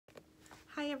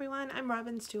Hi everyone, I'm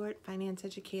Robin Stewart, finance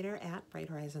educator at Bright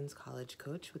Horizons College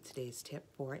Coach with today's tip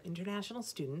for international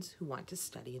students who want to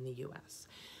study in the U.S.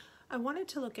 I wanted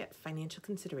to look at financial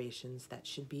considerations that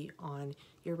should be on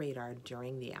your radar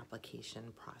during the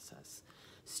application process.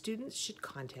 Students should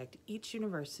contact each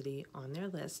university on their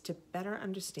list to better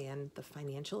understand the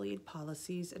financial aid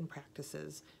policies and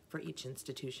practices for each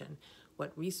institution,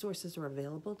 what resources are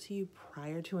available to you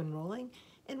prior to enrolling,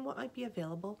 and what might be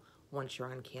available once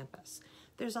you're on campus.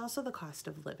 There's also the cost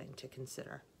of living to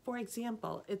consider. For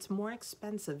example, it's more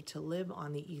expensive to live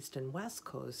on the east and west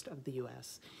coast of the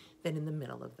U.S. than in the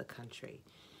middle of the country.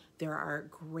 There are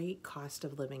great cost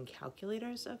of living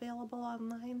calculators available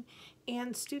online,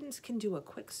 and students can do a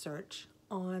quick search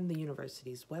on the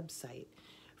university's website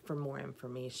for more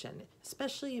information,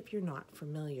 especially if you're not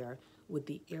familiar with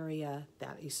the area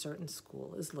that a certain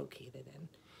school is located in.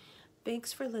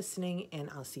 Thanks for listening, and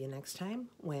I'll see you next time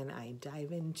when I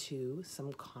dive into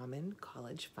some common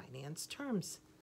college finance terms.